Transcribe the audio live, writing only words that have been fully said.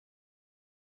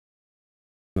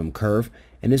bottom curve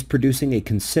and is producing a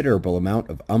considerable amount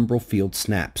of umbral field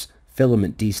snaps,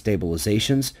 filament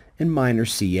destabilizations, and minor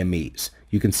CMEs.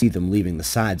 You can see them leaving the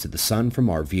sides of the Sun from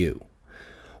our view.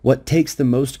 What takes the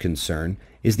most concern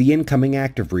is the incoming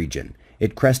active region.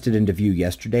 It crested into view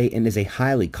yesterday and is a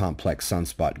highly complex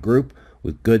sunspot group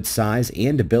with good size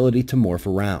and ability to morph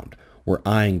around. We're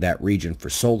eyeing that region for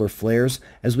solar flares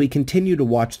as we continue to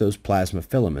watch those plasma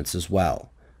filaments as well.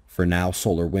 For now,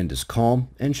 solar wind is calm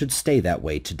and should stay that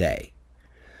way today.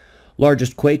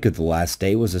 Largest quake of the last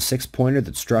day was a 6-pointer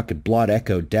that struck at Blot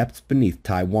Echo depths beneath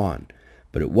Taiwan,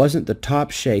 but it wasn't the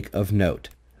top shake of note.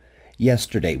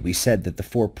 Yesterday we said that the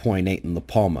 4.8 in La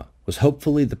Palma was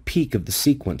hopefully the peak of the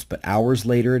sequence, but hours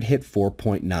later it hit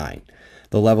 4.9.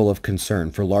 The level of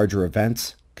concern for larger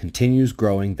events continues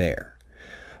growing there.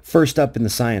 First up in the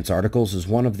science articles is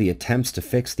one of the attempts to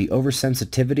fix the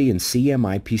oversensitivity in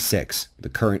CMIP6, the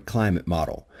current climate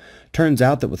model. Turns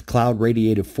out that with cloud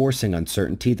radiative forcing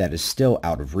uncertainty that is still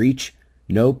out of reach,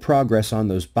 no progress on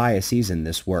those biases in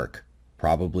this work,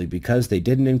 probably because they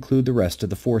didn't include the rest of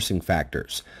the forcing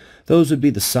factors. Those would be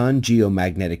the sun,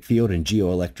 geomagnetic field, and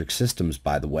geoelectric systems,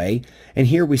 by the way, and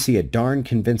here we see a darn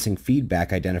convincing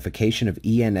feedback identification of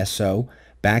ENSO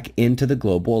back into the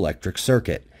global electric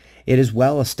circuit. It is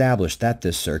well established that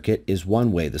this circuit is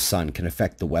one way the sun can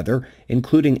affect the weather,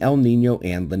 including El Niño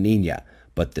and La Niña,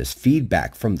 but this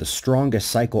feedback from the strongest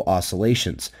cycle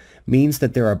oscillations means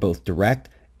that there are both direct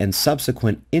and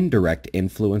subsequent indirect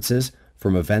influences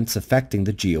from events affecting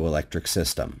the geoelectric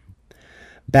system.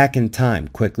 Back in time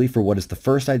quickly for what is the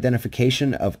first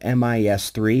identification of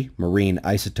MIS-3, Marine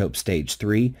Isotope Stage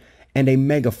 3, and a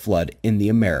mega flood in the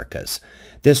Americas.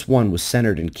 This one was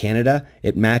centered in Canada.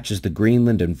 It matches the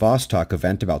Greenland and Vostok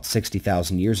event about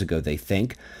 60,000 years ago, they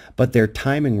think, but their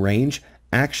timing range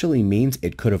actually means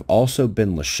it could have also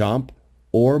been Le Champ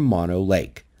or Mono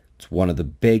Lake. It's one of the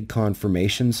big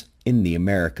conformations in the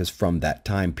Americas from that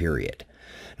time period.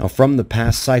 Now, from the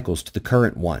past cycles to the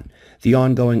current one, the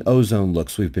ongoing ozone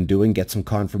looks we've been doing get some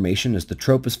confirmation as the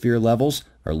troposphere levels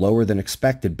are lower than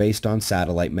expected based on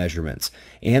satellite measurements,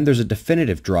 and there's a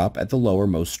definitive drop at the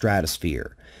lowermost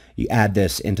stratosphere. You add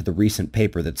this into the recent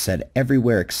paper that said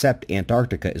everywhere except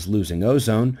Antarctica is losing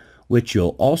ozone, which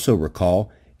you'll also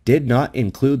recall did not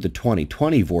include the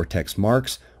 2020 vortex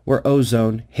marks where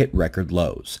ozone hit record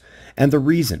lows. And the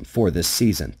reason for this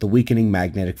season, the weakening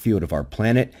magnetic field of our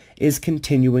planet is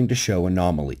continuing to show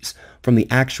anomalies, from the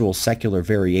actual secular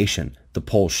variation, the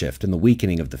pole shift and the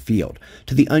weakening of the field,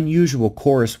 to the unusual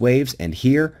chorus waves and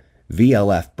here,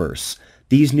 VLF bursts.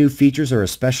 These new features are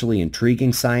especially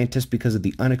intriguing scientists because of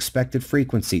the unexpected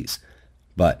frequencies,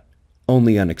 but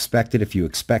only unexpected if you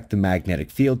expect the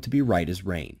magnetic field to be right as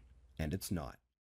rain, and it's not.